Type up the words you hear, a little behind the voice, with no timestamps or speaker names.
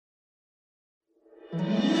How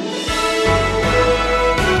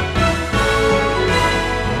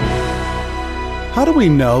do we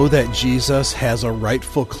know that Jesus has a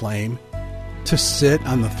rightful claim to sit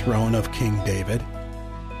on the throne of King David?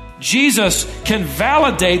 Jesus can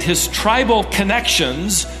validate his tribal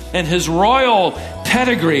connections and his royal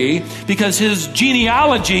pedigree because his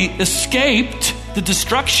genealogy escaped the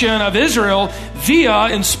destruction of Israel via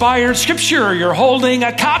inspired scripture. You're holding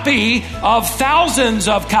a copy of thousands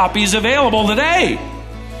of copies available today,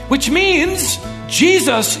 which means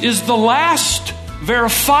Jesus is the last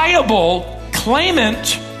verifiable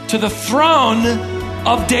claimant to the throne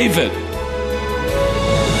of David.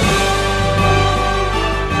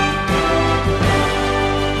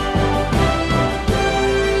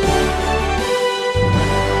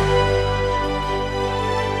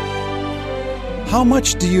 How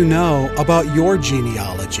much do you know about your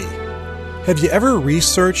genealogy? Have you ever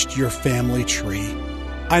researched your family tree?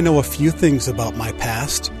 I know a few things about my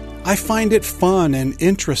past. I find it fun and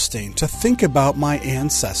interesting to think about my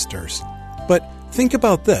ancestors. But think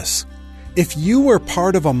about this. If you were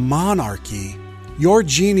part of a monarchy, your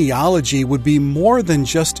genealogy would be more than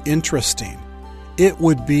just interesting. It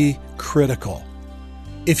would be critical.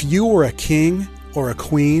 If you were a king or a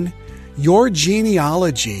queen, your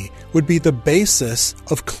genealogy would be the basis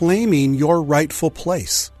of claiming your rightful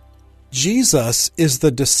place. Jesus is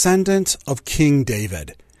the descendant of King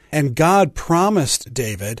David, and God promised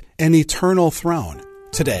David an eternal throne.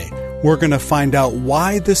 Today, we're going to find out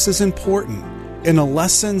why this is important in a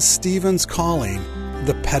lesson Stephen's calling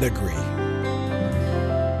the Pedigree.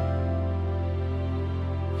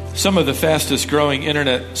 Some of the fastest growing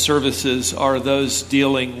internet services are those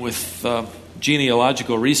dealing with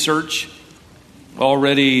genealogical research.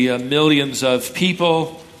 Already millions of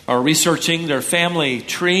people are researching their family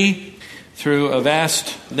tree through a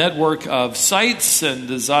vast network of sites.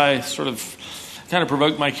 And as I sort of kind of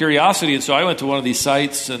provoked my curiosity, and so I went to one of these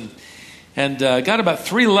sites and got about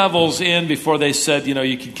 3 levels in before they said,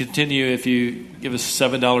 you can continue if you give us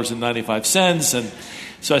 $7.95. And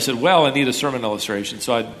so I said, well, I need a sermon illustration,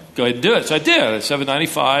 so I'd go ahead and do it. So I did,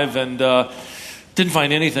 $7.95, and didn't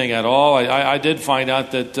find anything at all. I did find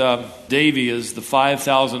out that Davy is the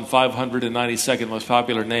 5,592nd most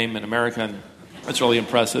popular name in America, and that's really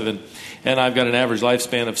impressive. And I've got an average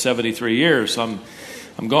lifespan of 73 years. So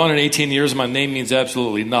I'm gone in 18 years, and my name means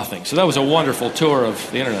absolutely nothing. So that was a wonderful tour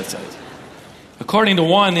of the internet site. According to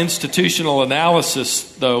one institutional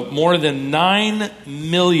analysis, though, more than 9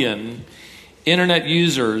 million internet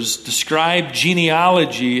users describe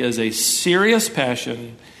genealogy as a serious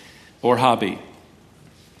passion or hobby.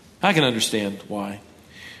 I can understand why.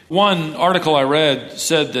 One article I read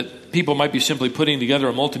said that people might be simply putting together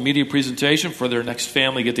a multimedia presentation for their next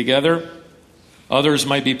family get-together. Others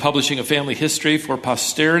might be publishing a family history for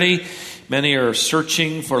posterity. Many are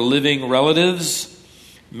searching for living relatives.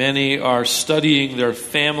 Many are studying their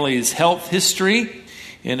family's health history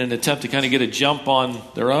in an attempt to kind of get a jump on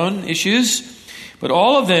their own issues. But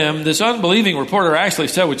all of them, this unbelieving reporter actually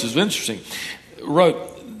said, which is interesting, wrote,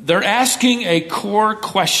 they're asking a core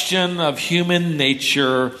question of human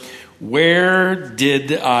nature. Where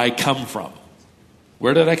did I come from?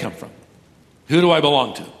 Where did I come from? Who do I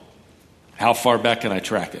belong to? How far back can I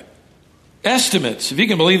track it? Estimates, if you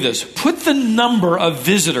can believe this, put the number of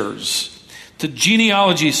visitors to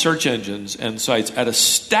genealogy search engines and sites at a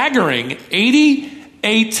staggering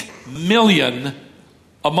 88 million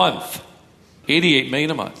a month. 88 million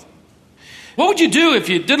a month. What would you do if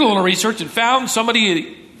you did a little research and found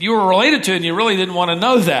somebody you were related to and you really didn't want to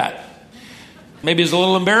know that? Maybe it's a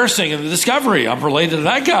little embarrassing in the discovery. I'm related to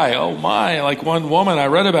that guy. Oh my. Like one woman I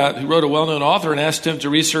read about who wrote a well-known author and asked him to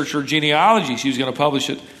research her genealogy. She was going to publish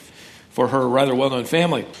it for her rather well-known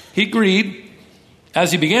family. He agreed.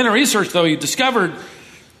 As he began to research, though, he discovered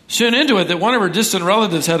soon into it that one of her distant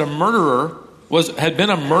relatives had been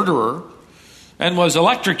a murderer and was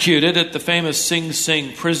electrocuted at the famous Sing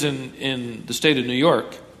Sing prison in the state of New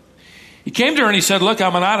York. He came to her and he said, look,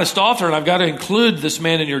 I'm an honest author and I've got to include this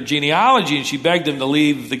man in your genealogy. And she begged him to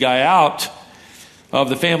leave the guy out of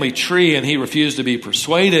the family tree, and he refused to be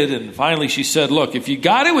persuaded. And finally she said, look, if you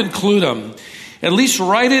got to include him, at least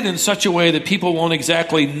write it in such a way that people won't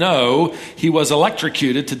exactly know he was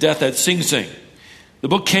electrocuted to death at Sing Sing. The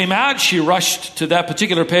book came out. She rushed to that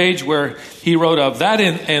particular page where he wrote of that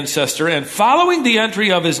ancestor, and following the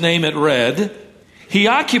entry of his name, it read, he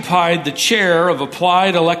occupied the chair of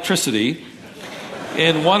applied electricity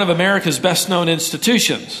in one of America's best-known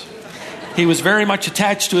institutions. He was very much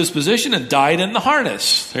attached to his position and died in the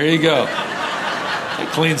harness. There you go. It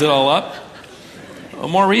cleans it all up.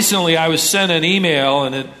 More recently, I was sent an email,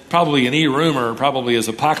 and it probably an e-rumor, probably as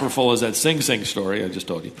apocryphal as that Sing Sing story I just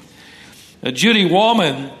told you. Judy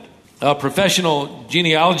Wallman, a professional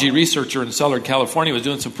genealogy researcher in Southern California, was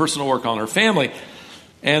doing some personal work on her family,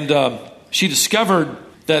 and she discovered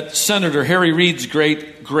that Senator Harry Reid's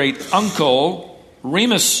great-great-uncle,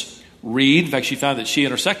 Remus Reid, in fact, she found that she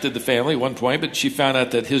intersected the family at one point, but she found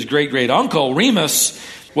out that his great-great-uncle, Remus,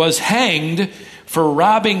 was hanged for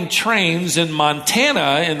robbing trains in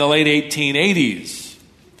Montana in the late 1880s.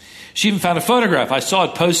 She even found a photograph. I saw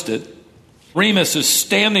it posted. Remus is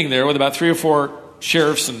standing there with about 3 or 4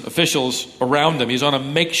 sheriffs and officials around him. He's on a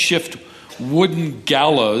makeshift wooden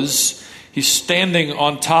gallows. He's standing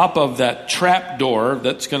on top of that trap door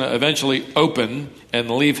that's going to eventually open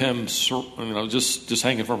and leave him, just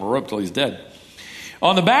hanging from a rope till he's dead.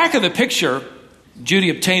 On the back of the picture Judy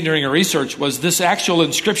obtained during her research was this actual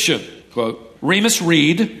inscription, quote, Remus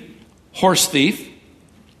Reid, horse thief,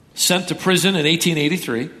 sent to prison in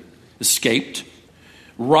 1883, escaped,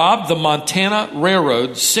 robbed the Montana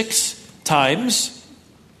Railroad 6 times,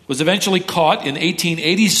 was eventually caught in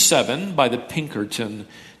 1887 by the Pinkerton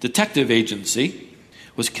Detective Agency,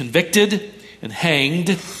 was convicted and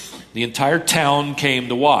hanged. The entire town came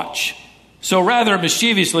to watch. So rather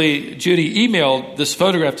mischievously, Judy emailed this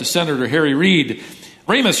photograph to Senator Harry Reid,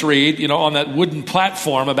 Remus Reid, on that wooden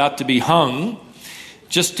platform about to be hung,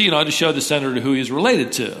 just, to show the senator who he's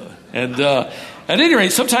related to. And at any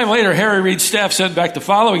rate, sometime later, Harry Reid's staff sent back the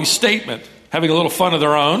following statement, having a little fun of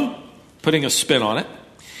their own, putting a spin on it.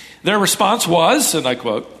 Their response was, and I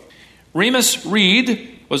quote, Remus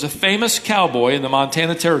Reid was a famous cowboy in the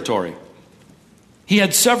Montana Territory. He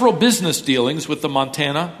had several business dealings with the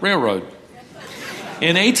Montana Railroad.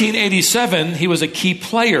 In 1887, he was a key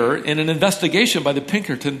player in an investigation by the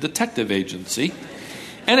Pinkerton Detective Agency.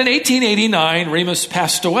 And in 1889, Remus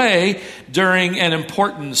passed away during an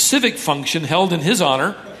important civic function held in his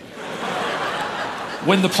honor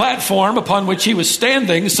when the platform upon which he was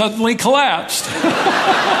standing suddenly collapsed.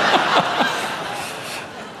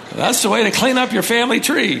 That's the way to clean up your family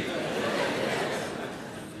tree.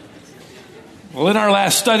 Well, in our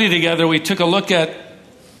last study together, we took a look at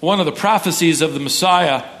one of the prophecies of the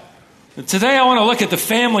Messiah. And today I want to look at the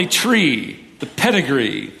family tree, the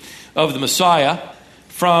pedigree of the Messiah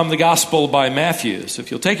from the Gospel by Matthew. So if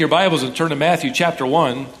you'll take your Bibles and turn to Matthew chapter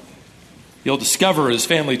 1, you'll discover his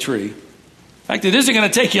family tree. In fact, it isn't going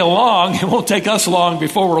to take you long. It won't take us long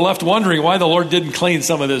before we're left wondering why the Lord didn't clean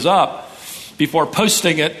some of this up before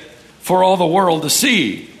posting it for all the world to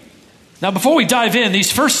see. Now, before we dive in,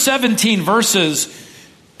 these first 17 verses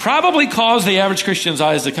probably cause the average Christian's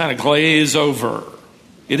eyes to kind of glaze over.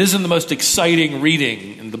 It isn't the most exciting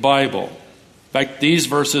reading in the Bible. In fact, these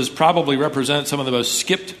verses probably represent some of the most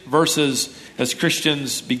skipped verses as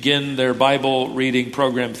Christians begin their Bible reading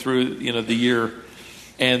program through the year.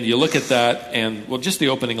 And you look at that and, just the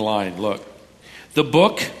opening line, look. The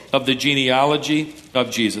book of the genealogy of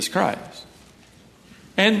Jesus Christ.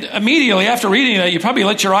 And immediately after reading that, you probably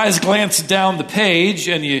let your eyes glance down the page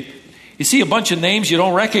and you see a bunch of names you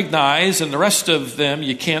don't recognize and the rest of them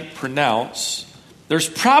you can't pronounce. There's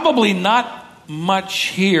probably not much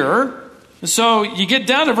here. So you get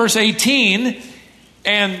down to verse 18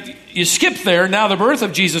 and you skip there. Now the birth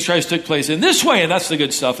of Jesus Christ took place in this way, and that's the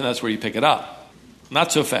good stuff, and that's where you pick it up.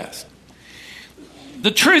 Not so fast.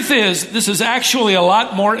 The truth is, this is actually a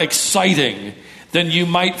lot more exciting than you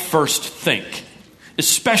might first think.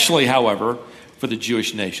 Especially, however, for the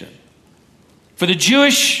Jewish nation. For the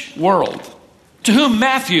Jewish world, to whom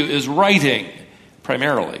Matthew is writing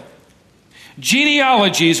primarily.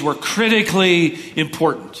 Genealogies were critically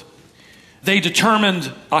important. They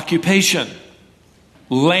determined occupation,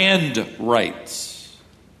 land rights.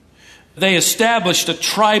 They established a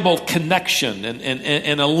tribal connection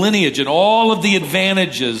and a lineage and all of the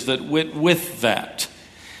advantages that went with that.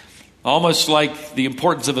 Almost like the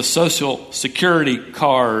importance of a social security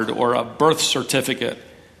card or a birth certificate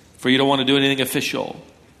for you don't want to do anything official.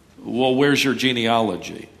 Well, where's your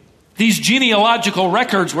genealogy? These genealogical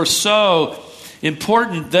records were so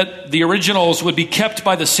important that the originals would be kept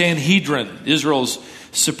by the Sanhedrin, Israel's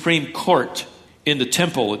supreme court in the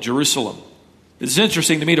temple at Jerusalem. It's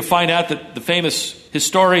interesting to me to find out that the famous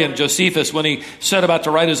historian Josephus, when he set about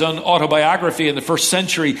to write his own autobiography in the first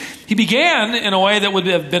century, he began in a way that would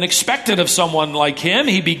have been expected of someone like him.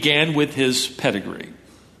 He began with his pedigree.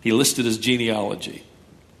 He listed his genealogy.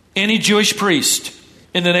 Any Jewish priest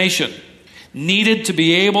in the nation needed to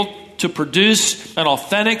be able to produce an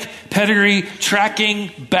authentic pedigree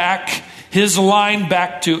tracking back his line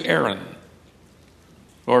back to Aaron,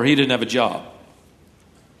 or he didn't have a job.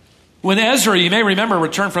 When Ezra, you may remember,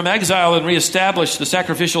 returned from exile and reestablished the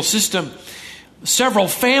sacrificial system, several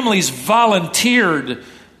families volunteered,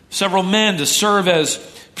 several men, to serve as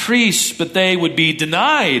priests, but they would be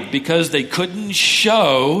denied because they couldn't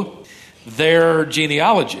show their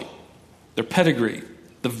genealogy, their pedigree,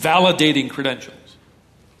 the validating credentials.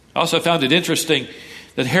 I also found it interesting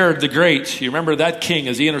that Herod the Great, you remember that king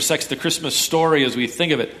as he intersects the Christmas story as we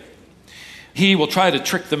think of it, he will try to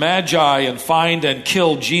trick the Magi and find and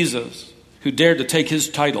kill Jesus, who dared to take his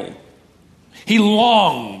title. He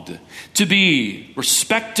longed to be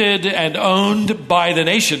respected and owned by the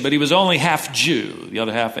nation, but he was only half Jew, the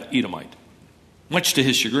other half Edomite, much to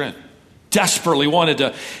his chagrin. Desperately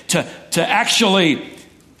wanted to actually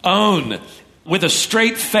own with a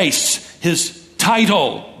straight face his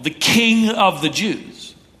title, the King of the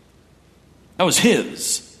Jews. That was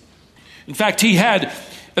his. In fact, he had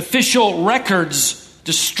official records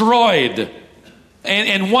destroyed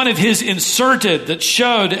and one of his inserted that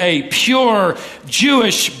showed a pure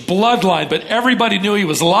Jewish bloodline, but everybody knew he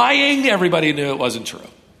was lying. Everybody knew it wasn't true.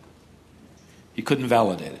 He couldn't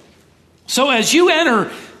validate it. So as you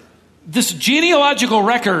enter this genealogical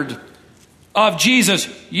record of Jesus,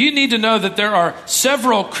 you need to know that there are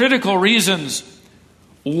several critical reasons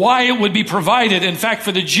why it would be provided. In fact,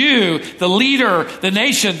 for the Jew, the leader, the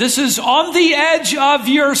nation, this is on the edge of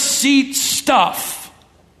your seat stuff.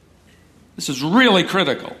 This is really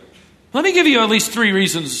critical. Let me give you at least 3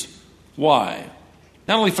 reasons why.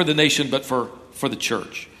 Not only for the nation, but for the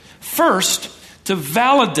church. First, to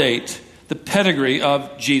validate the pedigree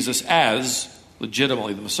of Jesus as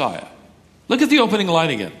legitimately the Messiah. Look at the opening line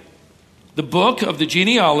again. The book of the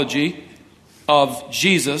genealogy of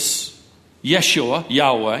Jesus, Yeshua,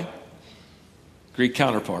 Yahweh, Greek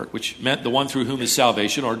counterpart, which meant the one through whom is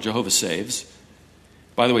salvation, or Jehovah saves.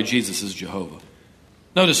 By the way, Jesus is Jehovah.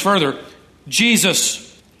 Notice further,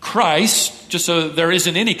 Jesus Christ, just so there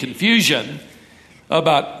isn't any confusion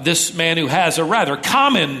about this man who has a rather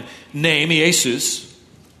common name, Jesus.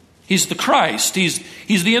 He's the Christ.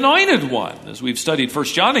 He's the anointed one, as we've studied 1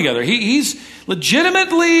 John together. He's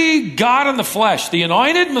legitimately God in the flesh, the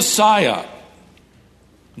anointed Messiah.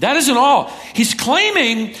 That isn't all. He's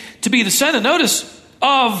claiming to be the descendant, notice,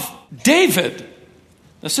 of David.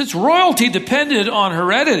 Now, since royalty depended on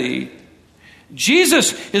heredity,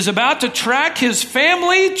 Jesus is about to track his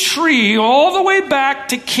family tree all the way back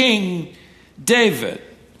to King David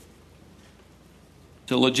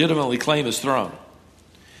to legitimately claim his throne.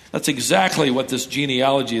 That's exactly what this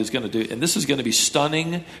genealogy is going to do. And this is going to be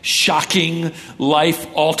stunning, shocking,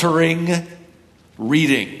 life-altering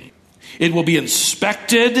reading. It will be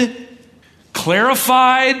inspected,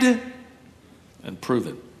 clarified, and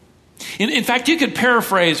proven. In fact, you could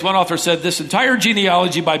paraphrase, one author said, this entire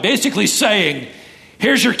genealogy by basically saying,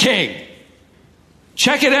 here's your king.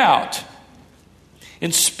 Check it out.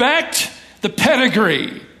 Inspect the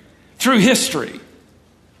pedigree through history.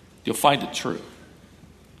 You'll find it true.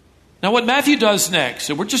 Now, what Matthew does next,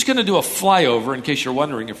 and we're just going to do a flyover in case you're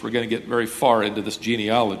wondering if we're going to get very far into this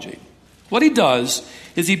genealogy. What he does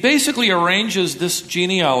is he basically arranges this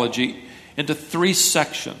genealogy into 3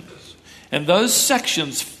 sections. And those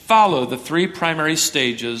sections follow the 3 primary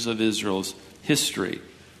stages of Israel's history.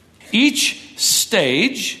 Each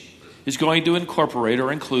stage is going to incorporate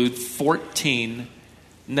or include 14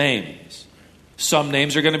 names. Some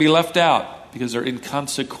names are going to be left out because they're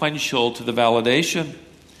inconsequential to the validation.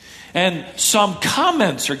 And some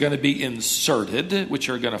comments are going to be inserted, which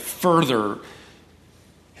are going to further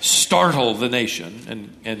startle the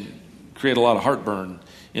nation and create a lot of heartburn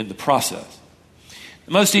in the process.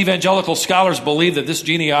 Most evangelical scholars believe that this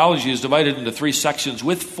genealogy is divided into 3 sections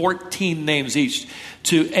with 14 names each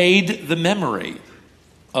to aid the memory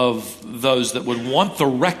of those that would want the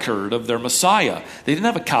record of their Messiah. They didn't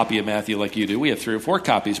have a copy of Matthew like you do. We have 3 or 4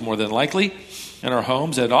 copies more than likely in our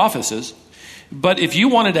homes and offices. But if you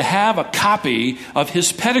wanted to have a copy of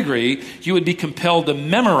his pedigree, you would be compelled to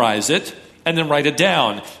memorize it and then write it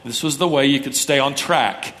down. This was the way you could stay on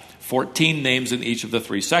track. 14 names in each of the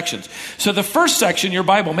 3 sections. So the first section, your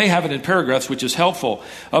Bible may have it in paragraphs, which is helpful,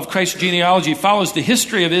 of Christ's genealogy follows the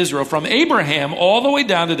history of Israel from Abraham all the way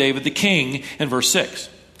down to David the king in verse 6.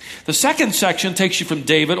 The second section takes you from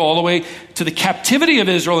David all the way to the captivity of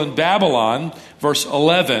Israel in Babylon, verse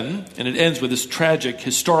 11, and it ends with this tragic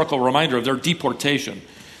historical reminder of their deportation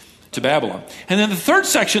to Babylon. And then the third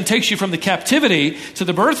section takes you from the captivity to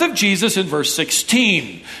the birth of Jesus in verse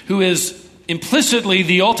 16, who is implicitly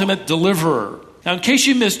the ultimate deliverer. Now, in case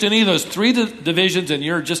you missed any of those 3 divisions and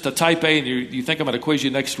you're just a type A and you think I'm going to quiz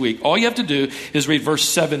you next week, all you have to do is read verse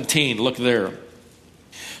 17. Look there.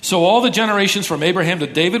 So all the generations from Abraham to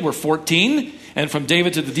David were 14, and from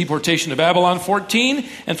David to the deportation to Babylon, 14,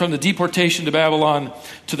 and from the deportation to Babylon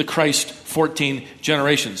to the Christ, 14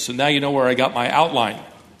 generations. So now you know where I got my outline.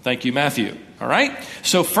 Thank you, Matthew. All right?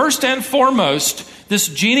 So first and foremost, this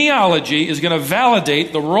genealogy is going to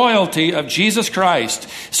validate the royalty of Jesus Christ.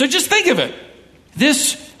 So just think of it.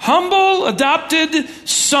 This humble adopted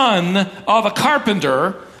son of a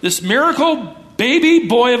carpenter, this miracle baby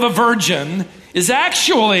boy of a virgin, is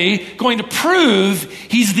actually going to prove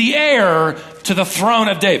he's the heir to the throne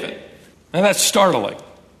of David. Now that's startling.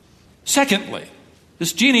 Secondly,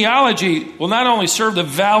 this genealogy will not only serve to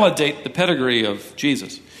validate the pedigree of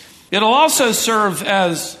Jesus, it'll also serve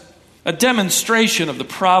as a demonstration of the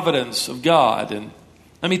providence of God. And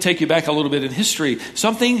let me take you back a little bit in history.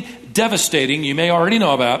 Something devastating you may already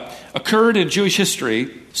know about occurred in Jewish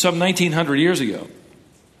history some 1900 years ago.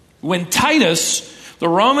 When Titus, the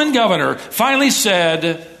Roman governor, finally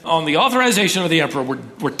said, on the authorization of the emperor,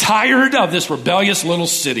 we're tired of this rebellious little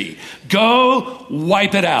city. Go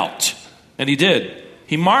wipe it out. And he did.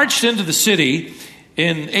 He marched into the city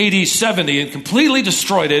in AD 70 and completely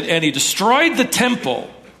destroyed it, and he destroyed the temple.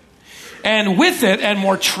 And with it, and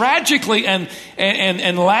more tragically and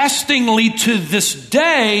lastingly to this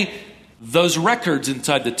day, those records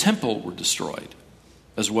inside the temple were destroyed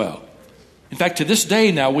as well. In fact, to this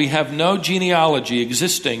day now, we have no genealogy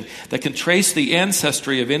existing that can trace the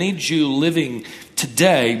ancestry of any Jew living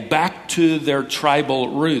today back to their tribal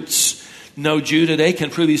roots. No Jew today can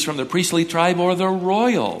prove he's from the priestly tribe or the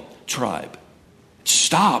royal tribe. It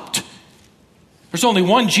stopped. There's only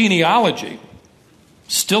one genealogy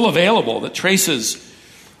still available that traces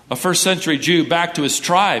a first century Jew back to his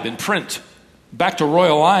tribe in print, back to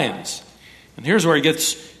royal lines. And here's where it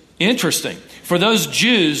gets interesting. For those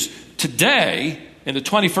Jews today, in the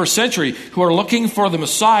 21st century, who are looking for the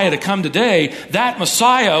Messiah to come today, that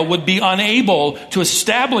Messiah would be unable to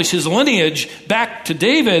establish his lineage back to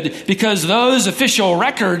David because those official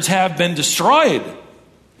records have been destroyed.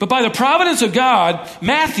 But by the providence of God,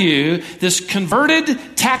 Matthew, this converted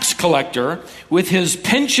tax collector with his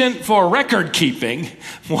penchant for record keeping,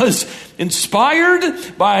 was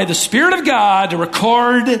inspired by the Spirit of God to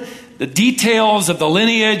record the details of the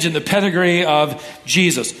lineage and the pedigree of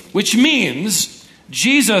Jesus, which means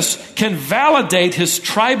Jesus can validate his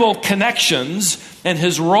tribal connections and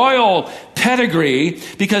his royal pedigree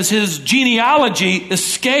because his genealogy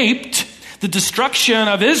escaped the destruction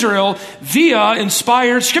of Israel via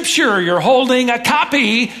inspired scripture. You're holding a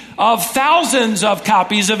copy of thousands of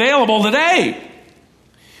copies available today,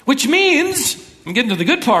 which means, I'm getting to the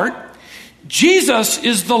good part, Jesus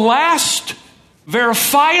is the last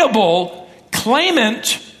verifiable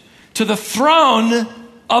claimant to the throne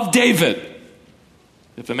of David.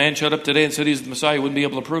 If a man showed up today and said he's the Messiah, he wouldn't be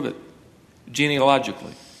able to prove it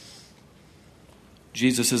genealogically.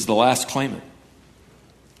 Jesus is the last claimant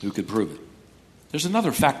who could prove it. There's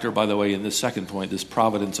another factor, by the way, in this second point, this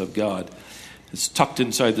providence of God. It's tucked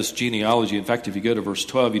inside this genealogy. In fact, if you go to verse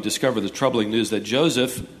 12, you discover the troubling news that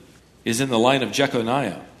Joseph is in the line of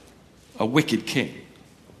Jeconiah, a wicked king.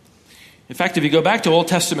 In fact, if you go back to Old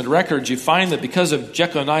Testament records, you find that because of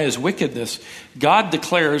Jeconiah's wickedness, God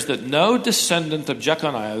declares that no descendant of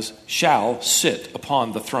Jeconiah's shall sit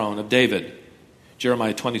upon the throne of David.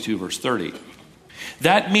 Jeremiah 22, verse 30.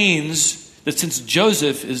 That means that since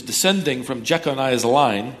Joseph is descending from Jeconiah's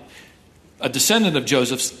line, a descendant of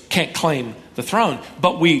Joseph's can't claim the throne.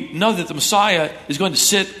 But we know that the Messiah is going to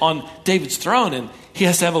sit on David's throne, and he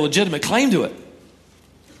has to have a legitimate claim to it.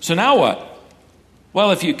 So now what?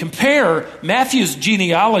 Well, if you compare Matthew's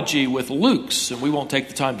genealogy with Luke's, and we won't take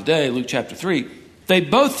the time today, Luke chapter 3, they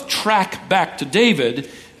both track back to David,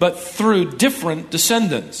 but through different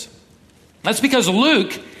descendants. That's because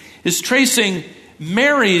Luke is tracing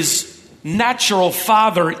Mary's natural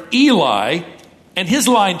father, Eli, and his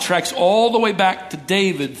line tracks all the way back to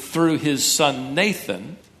David through his son,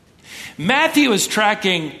 Nathan. Matthew is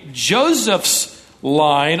tracking Joseph's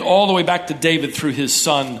line all the way back to David through his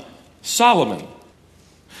son, Solomon.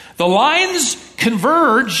 The lines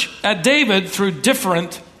converge at David through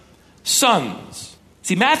different sons.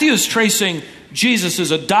 See, Matthew is tracing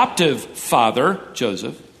Jesus' adoptive father,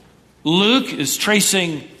 Joseph. Luke is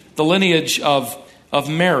tracing the lineage of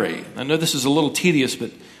Mary. I know this is a little tedious,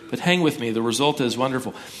 but hang with me. The result is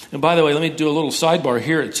wonderful. And by the way, let me do a little sidebar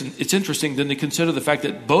here. It's interesting then to consider the fact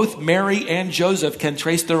that both Mary and Joseph can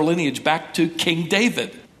trace their lineage back to King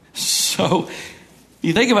David. So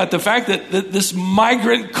you think about the fact that this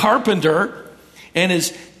migrant carpenter and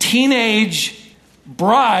his teenage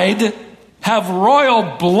bride have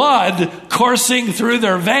royal blood coursing through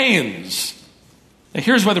their veins. Now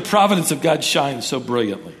here's where the providence of God shines so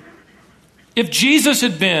brilliantly. If Jesus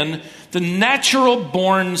had been the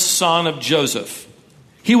natural-born son of Joseph,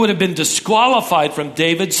 he would have been disqualified from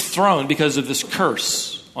David's throne because of this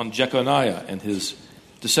curse on Jeconiah and his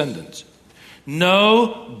descendants.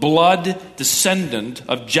 No blood descendant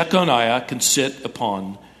of Jeconiah can sit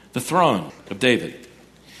upon the throne of David.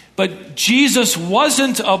 But Jesus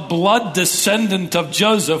wasn't a blood descendant of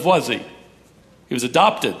Joseph, was he? He was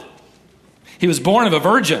adopted. He was born of a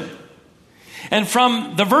virgin. And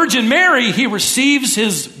from the Virgin Mary, he receives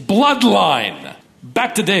his bloodline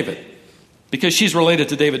back to David, because she's related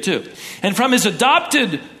to David too. And from his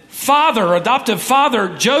adoptive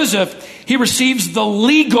father, Joseph, he receives the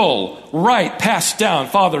legal right passed down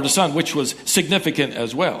father to son, which was significant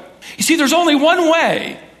as well. You see, there's only one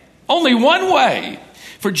way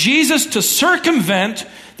for Jesus to circumvent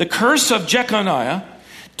the curse of Jeconiah,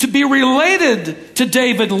 to be related to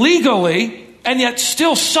David legally, and yet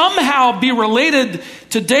still somehow be related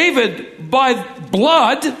to David by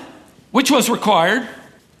blood, which was required.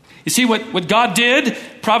 You see what God did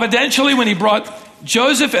providentially when he brought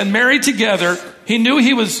Joseph and Mary together. He knew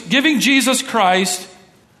he was giving Jesus Christ,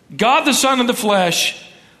 God the Son in the flesh,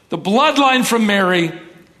 the bloodline from Mary,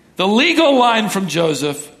 the legal line from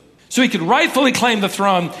Joseph, so he could rightfully claim the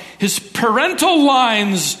throne. His parental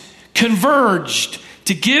lines converged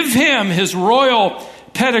to give him his royal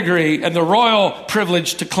pedigree and the royal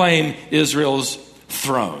privilege to claim Israel's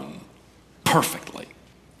throne perfectly.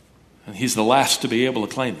 And he's the last to be able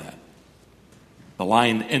to claim that. The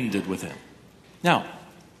line ended with him. Now,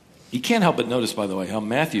 you can't help but notice, by the way, how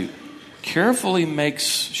Matthew carefully makes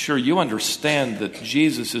sure you understand that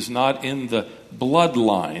Jesus is not in the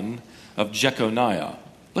bloodline of Jeconiah.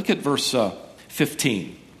 Look at verse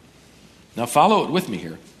 15. Now follow it with me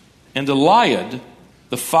here. And Eliad,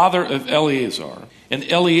 the father of Eleazar, and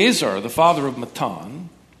Eleazar, the father of Matan,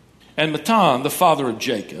 and Matan, the father of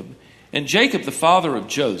Jacob, and Jacob, the father of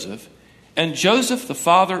Joseph, and Joseph, the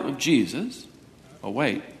father of Jesus. Oh,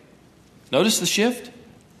 wait. Notice the shift.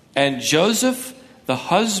 And Joseph, the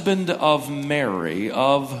husband of Mary,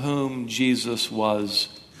 of whom Jesus was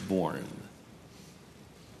born.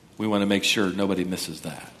 We want to make sure nobody misses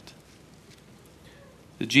that.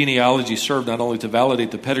 The genealogy served not only to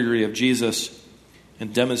validate the pedigree of Jesus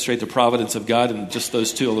and demonstrate the providence of God in just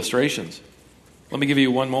those two illustrations. Let me give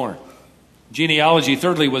you one more. Genealogy,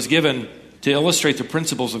 thirdly, was given to illustrate the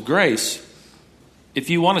principles of grace. If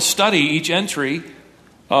you want to study each entry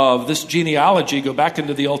of this genealogy, go back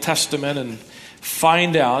into the Old Testament and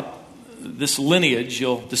find out this lineage,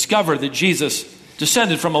 you'll discover that Jesus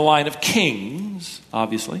descended from a line of kings,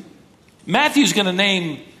 obviously. Matthew's going to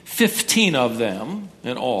name 15 of them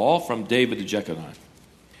in all, from David to Jeconiah.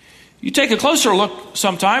 You take a closer look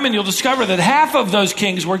sometime and you'll discover that half of those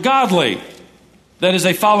kings were godly. That is,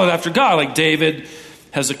 they followed after God, like David,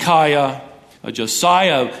 Hezekiah,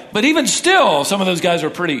 Josiah. But even still, some of those guys were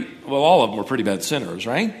all of them were pretty bad sinners,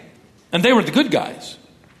 right? And they were the good guys.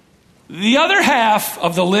 The other half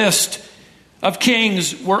of the list of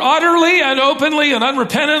kings were utterly and openly and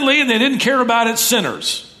unrepentantly, and they didn't care about it,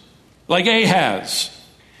 sinners. Like Ahaz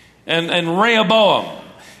and Rehoboam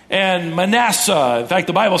and Manasseh. In fact,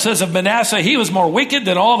 the Bible says of Manasseh, he was more wicked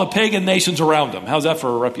than all the pagan nations around him. How's that for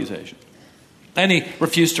a reputation? And he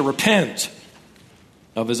refused to repent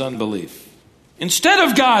of his unbelief. Instead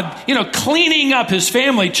of God, cleaning up his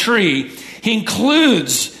family tree, he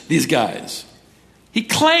includes these guys. He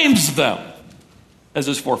claims them as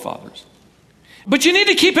his forefathers. But you need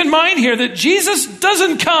to keep in mind here that Jesus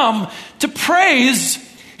doesn't come to praise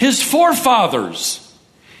his forefathers.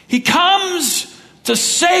 He comes to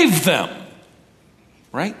save them,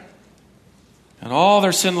 right? And all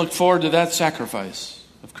their sin looked forward to that sacrifice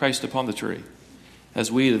of Christ upon the tree,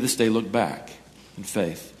 as we to this day look back in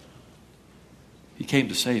faith. He came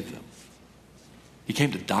to save them. He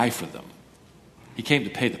came to die for them. He came to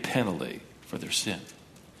pay the penalty for their sin.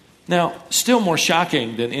 Now, still more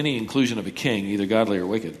shocking than any inclusion of a king, either godly or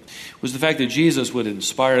wicked, was the fact that Jesus would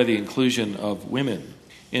inspire the inclusion of women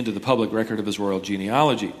into the public record of his royal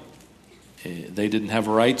genealogy. They didn't have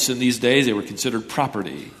rights in these days. They were considered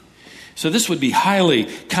property. So this would be highly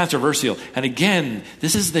controversial. And again,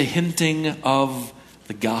 this is the hinting of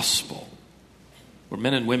the gospel, where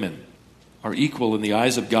men and women are equal in the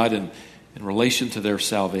eyes of God in relation to their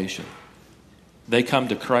salvation. They come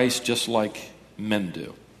to Christ just like men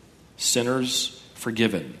do. Sinners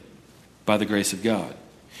forgiven by the grace of God.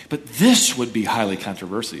 But this would be highly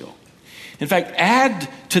controversial. In fact, add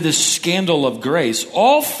to this scandal of grace,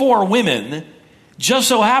 all four women just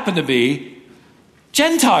so happen to be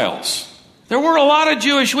Gentiles. There were a lot of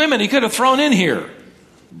Jewish women he could have thrown in here.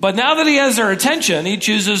 But now that he has their attention, he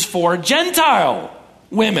chooses 4 Gentile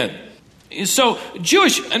women. So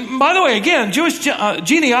Jewish, and by the way, again, Jewish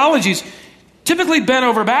genealogies typically bent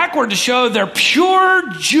over backward to show their pure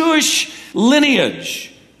Jewish lineage.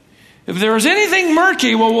 If there was anything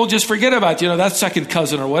murky, well, we'll just forget about, that second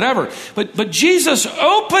cousin or whatever. But Jesus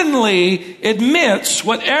openly admits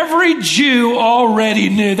what every Jew already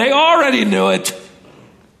knew. They already knew it.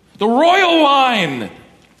 The royal line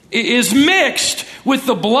is mixed with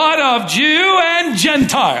the blood of Jew and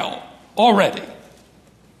Gentile already.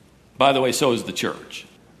 By the way, so is the church.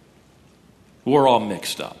 We're all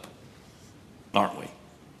mixed up, aren't we?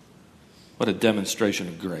 What a demonstration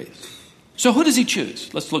of grace. So who does he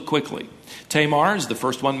choose? Let's look quickly. Tamar is the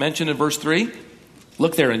first one mentioned in verse 3.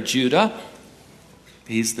 Look there in Judah.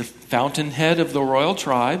 He's the fountainhead of the royal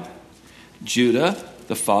tribe. Judah,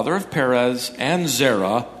 the father of Perez and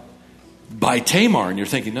Zerah, by Tamar. And you're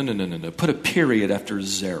thinking, no. Put a period after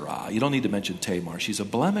Zerah. You don't need to mention Tamar. She's a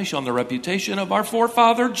blemish on the reputation of our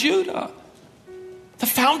forefather Judah, the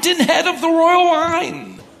fountainhead of the royal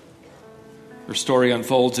line. Her story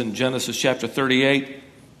unfolds in Genesis chapter 38,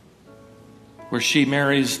 where she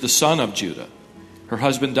marries the son of Judah. Her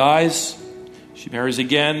husband dies. She marries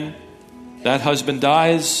again. That husband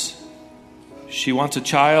dies. She wants a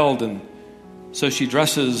child, and so she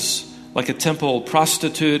dresses like a temple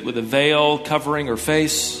prostitute with a veil covering her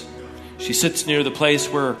face. She sits near the place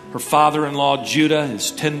where her father-in-law Judah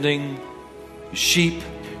is tending his sheep.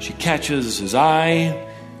 She catches his eye.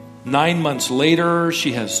 9 months later,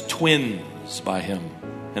 she has twins by him.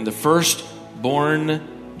 And the firstborn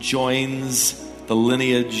joins the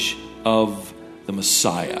lineage of the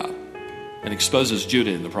Messiah and exposes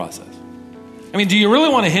Judah in the process. I mean, do you really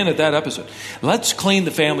want to hint at that episode? Let's clean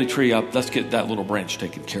the family tree up. Let's get that little branch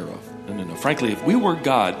taken care of. No. Frankly, if we were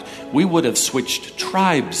God, we would have switched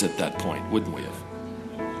tribes at that point, wouldn't we have?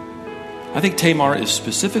 I think Tamar is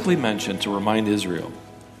specifically mentioned to remind Israel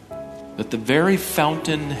that the very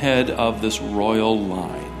fountainhead of this royal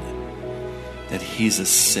line, that he's a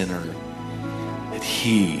sinner, that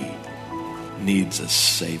he needs a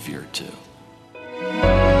Savior too.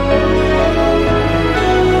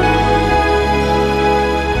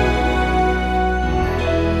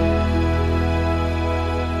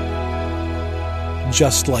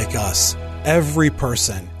 Just like us, every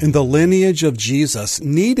person in the lineage of Jesus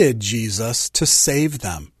needed Jesus to save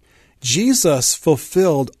them. Jesus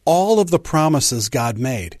fulfilled all of the promises God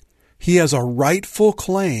made. He has a rightful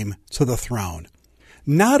claim to the throne.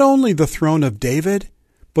 Not only the throne of David,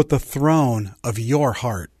 but the throne of your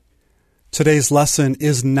heart. Today's lesson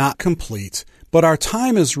is not complete, but our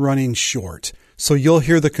time is running short, so you'll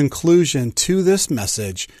hear the conclusion to this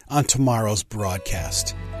message on tomorrow's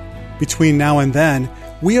broadcast. Between now and then,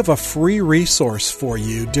 we have a free resource for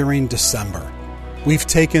you during December. We've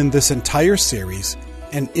taken this entire series,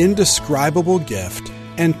 an indescribable gift,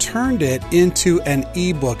 and turned it into an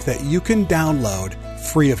ebook that you can download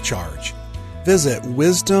free of charge. Visit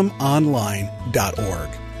wisdomonline.org.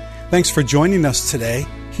 Thanks for joining us today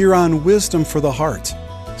here on Wisdom for the Heart.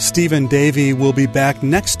 Stephen Davey will be back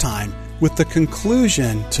next time with the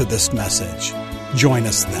conclusion to this message. Join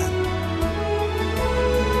us then.